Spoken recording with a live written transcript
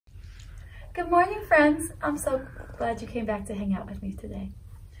Good morning, friends. I'm so glad you came back to hang out with me today.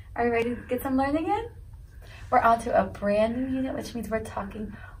 Are you ready to get some learning in? We're on to a brand new unit, which means we're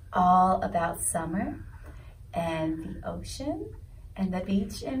talking all about summer and the ocean and the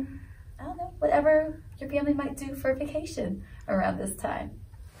beach and, I don't know, whatever your family might do for vacation around this time.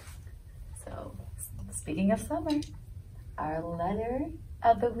 So, speaking of summer, our letter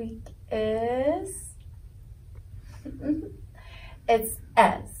of the week is, it's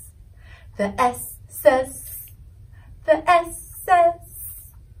S. The S says, the S says,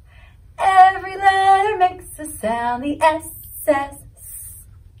 every letter makes a sound, the S says.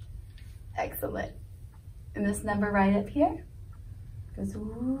 Excellent. And this number right up here goes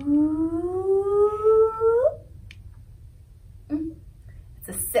woo. It's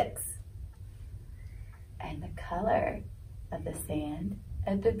a 6. And the color of the sand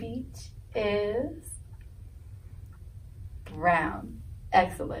at the beach is brown.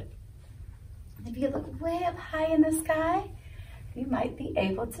 Excellent. If you look way up high in the sky, you might be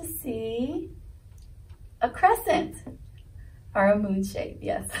able to see a crescent or a moon shape.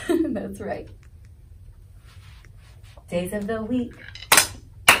 Yes, that's right. Days of the week,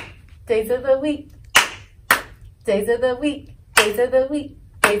 days of the week, days of the week, days of the week,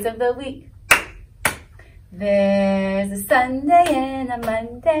 days of the week. There's a Sunday and a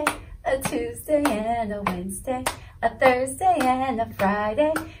Monday, a Tuesday and a Wednesday, a Thursday and a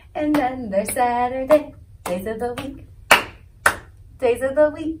Friday, and then there's Saturday. Days of the week, days of the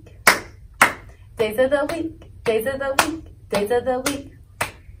week, days of the week, days of the week, days of the week.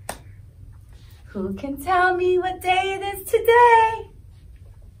 Who can tell me what day it is today?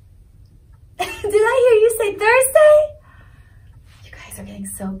 Did I hear you say Thursday? You guys are getting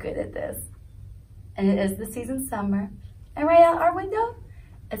so good at this. And it is the season summer. And right out our window,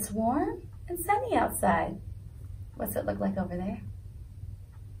 it's warm and sunny outside. What's it look like over there?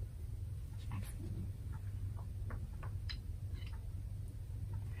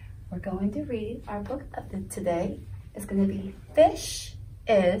 We're going to read our book of today. It's going to be Fish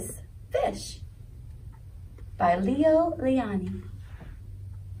is Fish by Leo Lionni.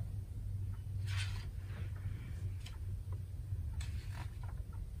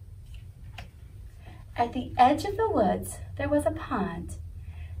 At the edge of the woods, there was a pond,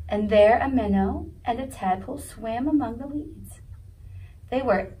 and there a minnow and a tadpole swam among the weeds. They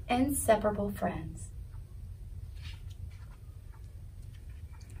were inseparable friends.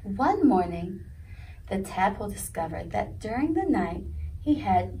 One morning, the tadpole discovered that during the night he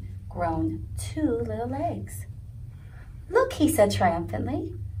had grown 2 little legs. "Look," he said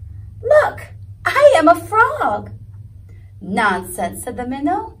triumphantly. "Look, I am a frog." "Nonsense," said the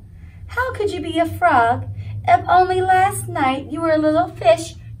minnow. "How could you be a frog if only last night you were a little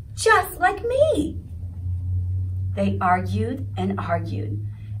fish just like me?" They argued and argued,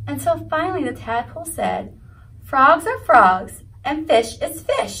 until finally the tadpole said, "Frogs are frogs and fish is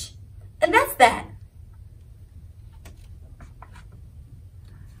fish, and that's that."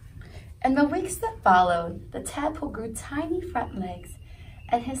 In the weeks that followed, the tadpole grew tiny front legs,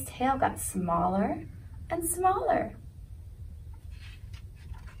 and his tail got smaller and smaller.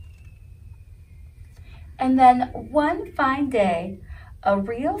 And then one fine day, a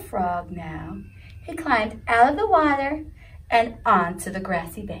real frog now, he climbed out of the water and onto the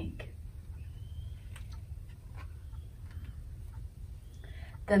grassy bank.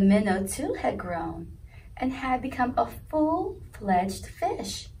 The minnow too had grown and had become a full-fledged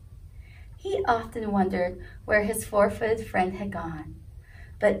fish. He often wondered where his 4-footed friend had gone,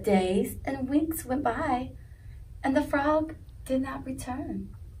 but days and weeks went by and the frog did not return.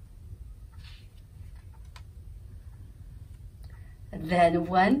 Then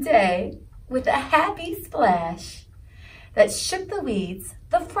one day, with a happy splash that shook the weeds,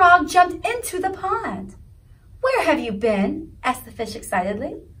 the frog jumped into the pond. "Where have you been?" asked the fish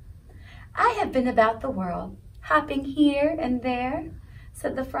excitedly. "I have been about the world, hopping here and there,"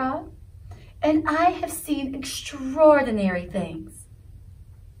 said the frog, "and I have seen extraordinary things."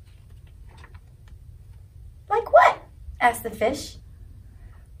 "Like what?" asked the fish.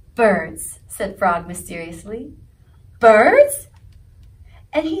 "Birds," said Frog mysteriously. "Birds?"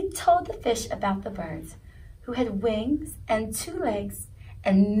 And he told the fish about the birds, who had wings and 2 legs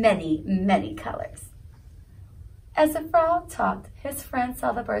and many, many colors. As the frog talked, his friend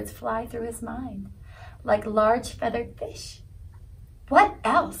saw the birds fly through his mind, like large feathered fish. "What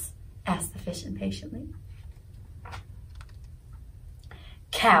else?" asked the fish impatiently.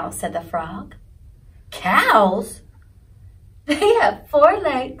 "Cows," said the frog. "Cows? They have 4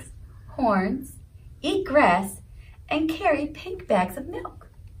 legs, horns, eat grass, and carry pink bags of milk."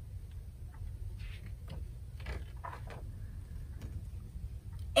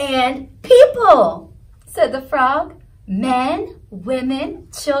 And people, said the frog, men, women,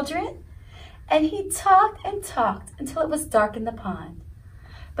 children. And he talked and talked until it was dark in the pond.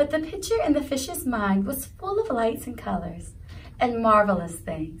 But the picture in the fish's mind was full of lights and colors and marvelous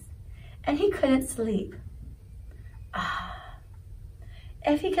things, and he couldn't sleep. Ah,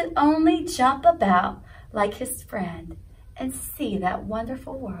 if he could only jump about like his friend and see that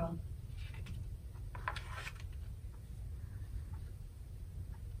wonderful world.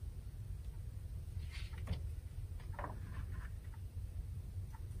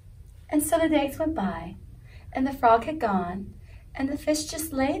 And so the days went by, and the frog had gone, and the fish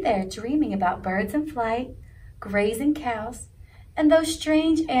just lay there dreaming about birds in flight, grazing cows, and those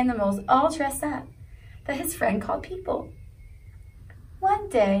strange animals all dressed up that his friend called people. One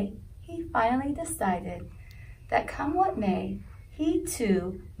day, he finally decided that come what may, he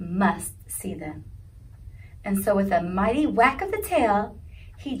too must see them. And so with a mighty whack of the tail,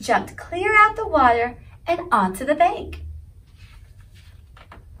 he jumped clear out the water and onto the bank.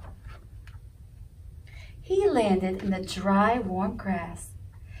 He landed in the dry, warm grass,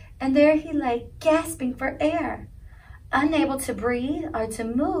 and there he lay gasping for air, unable to breathe or to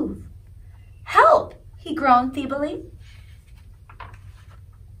move. "Help!" he groaned feebly.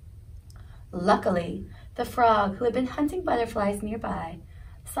 Luckily, the frog, who had been hunting butterflies nearby,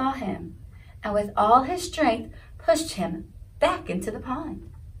 saw him, and with all his strength pushed him back into the pond.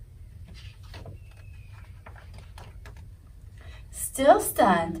 Still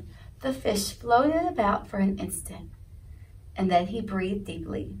stunned, the fish floated about for an instant, and then he breathed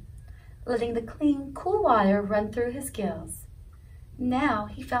deeply, letting the clean, cool water run through his gills. Now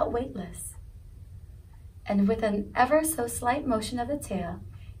he felt weightless, and with an ever so slight motion of the tail,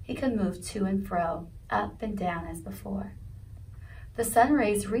 he could move to and fro, up and down as before. The sun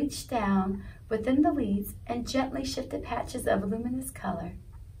rays reached down within the weeds and gently shifted patches of luminous color.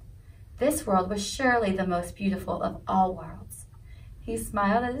 This world was surely the most beautiful of all worlds. He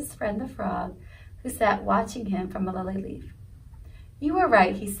smiled at his friend the frog, who sat watching him from a lily leaf. "You were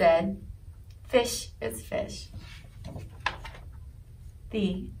right," he said. "Fish is fish."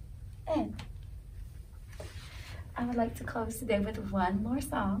 The end. I would like to close today with one more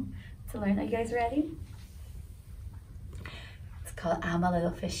song to learn. Are you guys ready? It's called "I'm a Little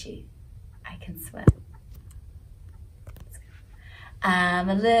Fishy, I Can Swim." I'm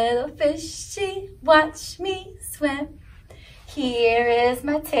a little fishy, watch me swim. Here is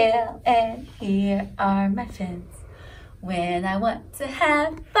my tail and here are my fins. When I want to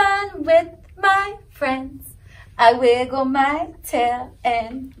have fun with my friends, I wiggle my tail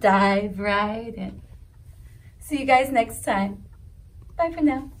and dive right in. See you guys next time. Bye for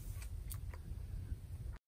now.